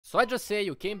So I just say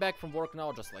you came back from work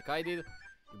now, just like I did,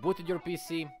 you booted your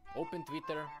PC, opened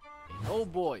Twitter, and oh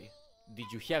boy, did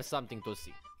you have something to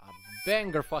see. A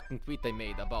banger fucking tweet I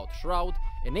made about Shroud,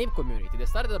 a name community that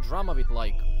started a drama with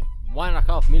like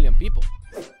 1.5 million people.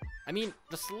 I mean,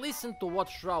 just listen to what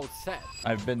Shroud said.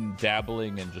 I've been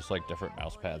dabbling in just like different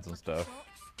mouse pads and stuff.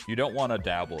 You don't want to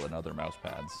dabble in other mouse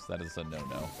pads. That is a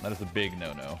no-no. That is a big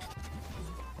no-no.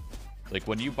 Like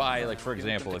when you buy, like for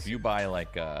example, if you buy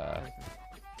like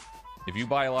if you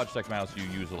buy a Logitech mouse, you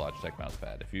use a Logitech mouse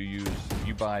pad. If you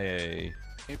buy a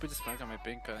Can you put this back on my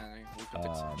pink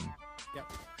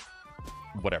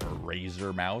whatever,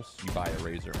 Razer mouse, you buy a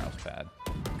Razer mouse pad.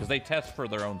 Because they test for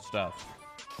their own stuff.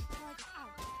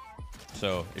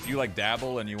 So if you like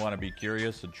dabble and you want to be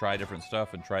curious and try different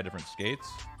stuff and try different skates,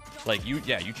 like you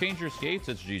change your skates,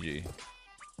 it's GG.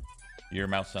 Your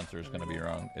mouse sensor is going to be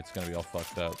wrong. It's going to be all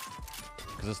fucked up.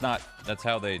 Because it's not, that's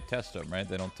how they test them, right?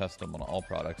 They don't test them on all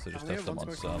products, they just test them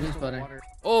on some.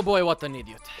 Oh boy, what an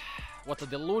idiot. What a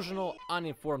delusional,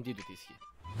 uninformed idiot is he.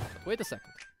 But wait a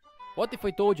second. What if I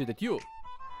told you that you,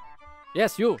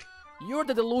 yes you're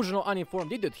the delusional,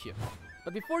 uninformed idiot here.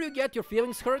 But before you get your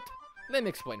feelings hurt, let me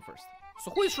explain first. So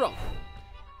who is Shroud?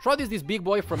 Shroud is this big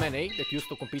boy from NA that used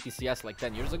to compete in CS like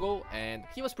 10 years ago, and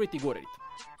he was pretty good at it.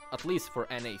 At least for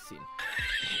NA scene.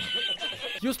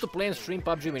 He used to play and stream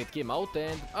PUBG when it came out,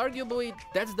 and arguably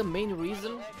that's the main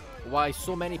reason why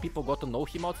so many people got to know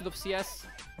him outside of CS.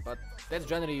 But that's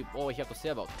generally all I have to say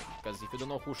about him, because if you don't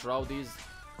know who Shroud is,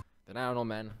 then I don't know,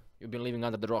 man, you've been living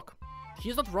under the rock.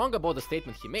 He's not wrong about the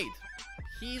statement he made.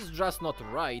 He's just not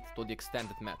right to the extent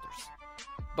that matters.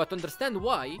 But to understand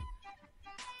why,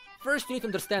 first you need to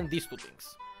understand these two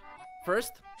things.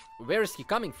 First, where is he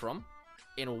coming from,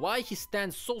 and why he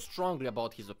stands so strongly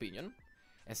about his opinion.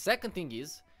 And second thing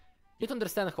is, you need to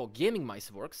understand how gaming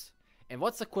mice works, and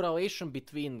what's the correlation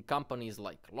between companies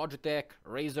like Logitech,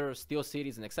 Razer,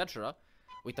 SteelSeries, and etc.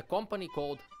 with a company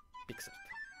called Pixart.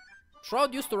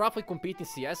 Shroud used to roughly compete in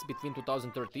CS between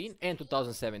 2013 and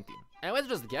 2017, and let's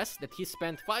just guess that he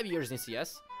spent 5 years in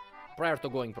CS prior to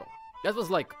going pro. That was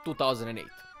like 2008.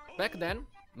 Back then,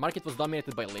 market was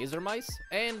dominated by laser mice,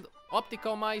 and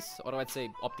optical mice, or let's say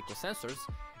optical sensors,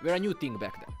 were a new thing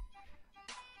back then.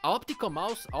 An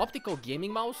optical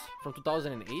gaming mouse from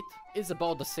 2008 is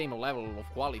about the same level of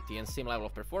quality and same level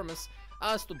of performance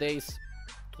as today's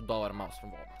 $2 mouse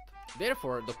from Walmart.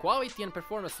 Therefore, the quality and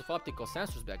performance of optical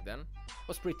sensors back then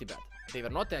was pretty bad. They were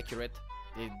not accurate,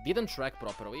 they didn't track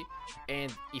properly,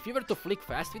 and if you were to flick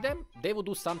fast with them, they would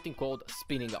do something called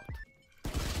spinning out.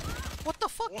 What the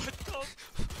fuck? What the?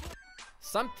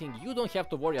 Something you don't have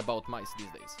to worry about mice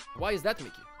these days. Why is that,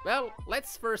 Mickey? Well,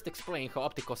 let's first explain how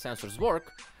optical sensors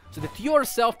work, so that your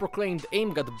self-proclaimed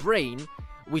aim-god brain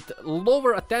with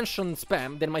lower attention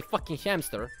span than my fucking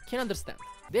hamster can understand.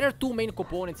 There are two main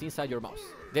components inside your mouse.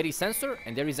 There is sensor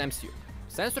and there is MCU.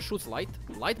 Sensor shoots light,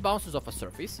 light bounces off a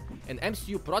surface, and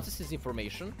MCU processes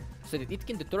information so that it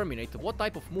can determine what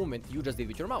type of movement you just did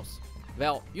with your mouse.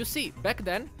 Well, you see, back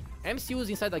then, MCUs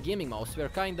inside a gaming mouse were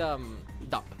kinda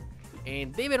dumb,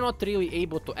 and they were not really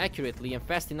able to accurately and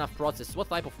fast enough process what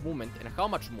type of movement and how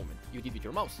much movement you did with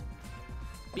your mouse.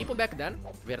 People back then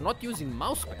were not using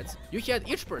mouse pads. You had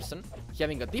each person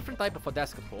having a different type of a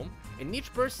desk at home, and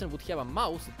each person would have a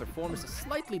mouse that performs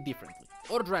slightly differently,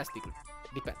 or drastically,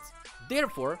 depends.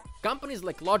 Therefore, companies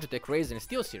like Logitech, Razer and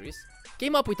SteelSeries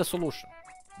came up with a solution.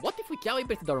 What if we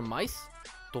calibrated our mice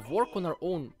to work on our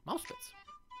own mouse pads?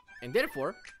 And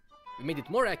therefore, we made it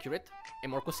more accurate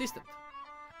and more consistent.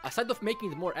 Aside of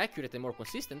making it more accurate and more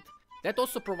consistent, that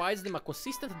also provides them a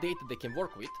consistent data they can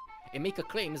work with and make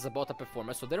claims about the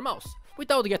performance of their mouse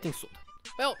without getting sued.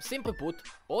 Well, simply put,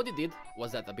 all they did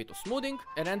was add a bit of smoothing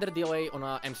and render delay on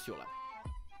a MCU lag.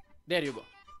 There you go.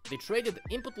 They traded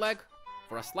input lag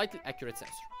for a slightly accurate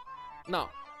sensor.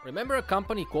 Now, remember a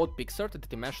company called Pixart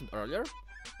that I mentioned earlier?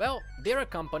 Well, they're a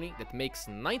company that makes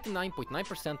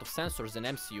 99.9% of sensors and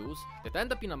MCUs that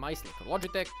end up in a mice like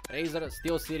Logitech, Razer,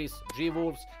 SteelSeries,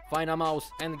 G-Wolves, Fina Mouse,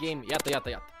 Endgame, yada yada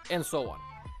yada, and so on.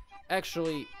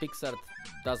 Actually, Pixart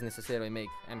doesn't necessarily make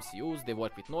MCUs, they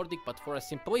work with Nordic, but for the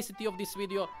simplicity of this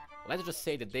video, let's just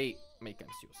say that they make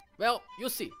MCUs. Well, you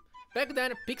see, back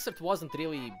then Pixart wasn't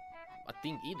really a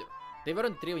thing either. They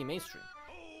weren't really mainstream.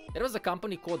 There was a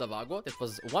company called Avago that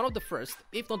was one of the first,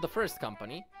 if not the first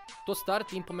company, to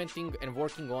start implementing and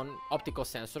working on optical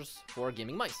sensors for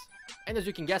gaming mice. And as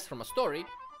you can guess from a story,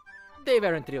 they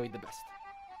weren't really the best.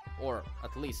 Or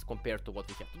at least compared to what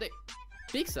we have today.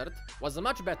 Pixart was a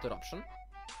much better option,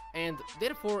 and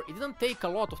therefore it didn't take a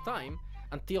lot of time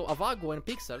until Avago and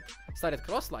Pixart started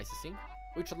cross-licensing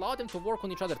which allowed them to work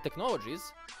on each other's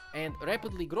technologies and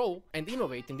rapidly grow and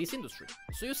innovate in this industry.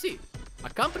 So you see, a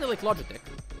company like Logitech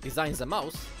designs a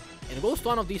mouse and goes to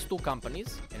one of these two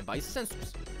companies and buys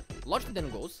sensors. Logitech then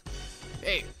goes,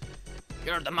 "Hey,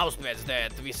 here are the mouse pads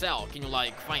that we sell, can you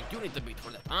like fine-tune it a bit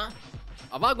for that, huh?"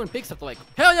 Avago and Pixar are like,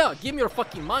 "Hell yeah, give me your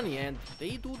fucking money," and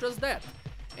they do just that.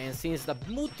 And since the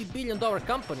multi-billion-dollar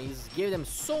companies gave them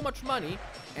so much money,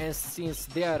 and since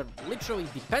they are literally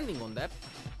depending on that,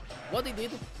 what they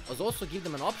did was also give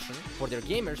them an option for their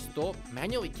gamers to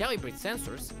manually calibrate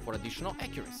sensors for additional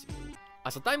accuracy.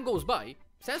 As the time goes by,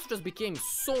 sensors just became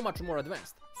so much more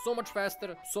advanced, so much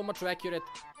faster, so much accurate,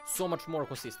 so much more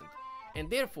consistent. And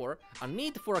therefore, a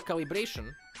need for a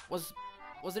calibration was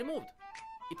removed.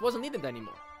 It wasn't needed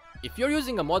anymore. If you're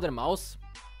using a modern mouse,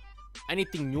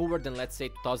 anything newer than let's say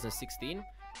 2016,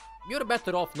 you're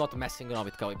better off not messing around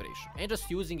with calibration and just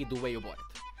using it the way you bought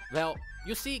it. Well,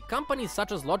 you see, companies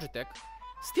such as Logitech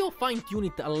still fine-tune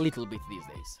it a little bit these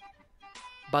days,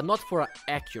 but not for an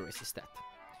accuracy stat.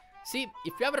 See,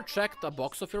 if you ever checked a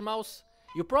box of your mouse,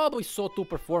 you probably saw two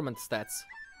performance stats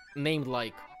named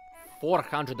like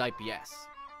 400 IPS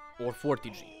or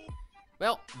 40G.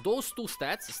 Well, those two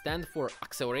stats stand for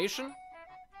acceleration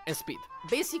and speed.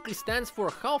 Basically stands for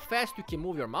how fast you can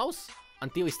move your mouse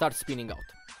until it starts spinning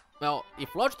out. Well,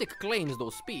 if Logitech claims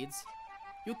those speeds,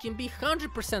 you can be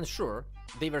 100% sure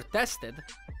they were tested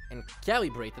and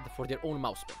calibrated for their own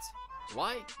mousepads.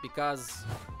 Why? Because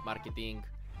marketing,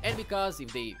 and because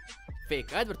if they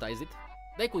fake advertise it,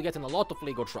 they could get in a lot of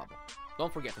legal trouble.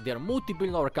 Don't forget, they are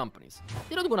multi-billion-dollar companies.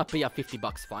 They're not gonna pay a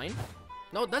 $50 fine.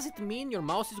 Now, does it mean your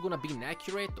mouse is gonna be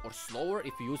inaccurate or slower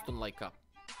if you used on like a,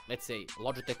 let's say,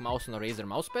 Logitech mouse on a Razer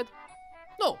mousepad?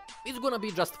 No, it's gonna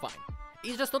be just fine.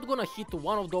 It's just not gonna hit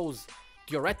one of those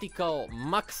theoretical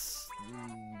max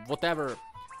whatever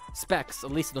specs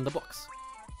listed on the box.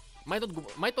 Might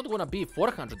not gonna be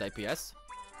 400 IPS,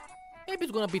 maybe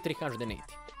it's gonna be 380.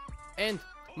 And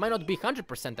might not be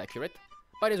 100% accurate,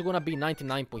 but it's gonna be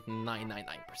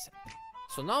 99.999%.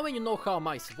 So now when you know how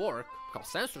mice work, how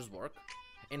sensors work,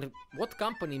 and what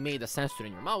company made a sensor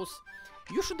in your mouse,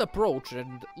 you should approach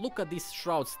and look at this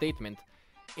Shroud statement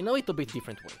in a little bit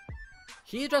different way.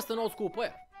 He is just an old school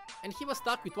player, and he was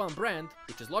stuck with one brand,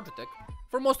 which is Logitech,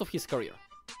 for most of his career.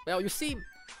 Well, you see,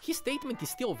 his statement is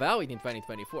still valid in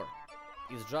 2024.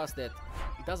 It's just that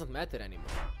it doesn't matter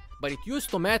anymore. But it used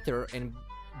to matter and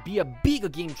be a big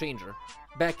game changer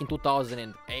back in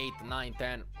 2008, 9,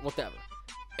 10, whatever.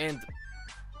 And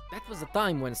that was a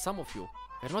time when some of you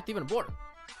were not even born.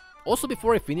 Also,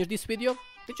 before I finish this video,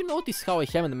 did you notice how I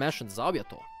haven't mentioned Zowie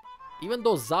at all? Even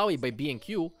though Zowie by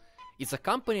B&Q is a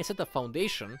company that set a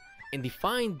foundation and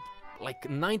defined like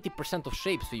 90% of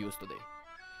shapes we use today.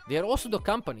 They are also the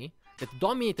company that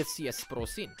dominated CS Pro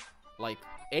scene. Like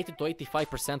 80 to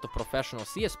 85% of professional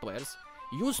CS players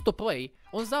used to play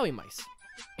on Zowie mice.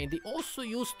 And they also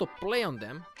used to play on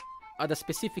them at the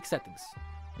specific settings,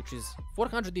 which is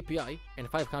 400 dpi and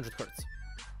 500 Hz.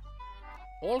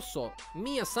 Also,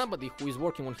 me as somebody who is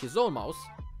working on his own mouse,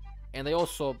 and I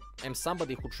also am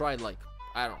somebody who tried like,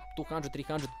 I don't know, 200,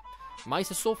 300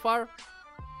 mice so far,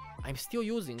 I'm still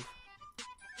using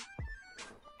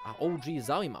an OG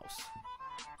Zowie mouse.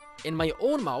 And my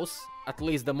own mouse, at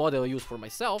least the model I use for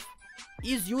myself,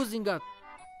 is using a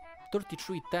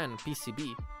 3310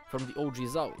 PCB from the OG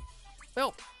Zowie.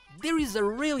 Well, there is a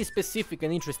really specific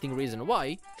and interesting reason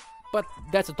why, but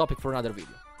that's a topic for another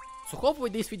video. So hopefully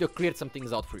this video cleared some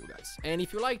things out for you guys. And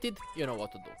if you liked it, you know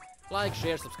what to do. Like,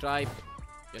 share, subscribe,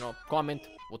 comment,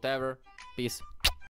 whatever. Peace.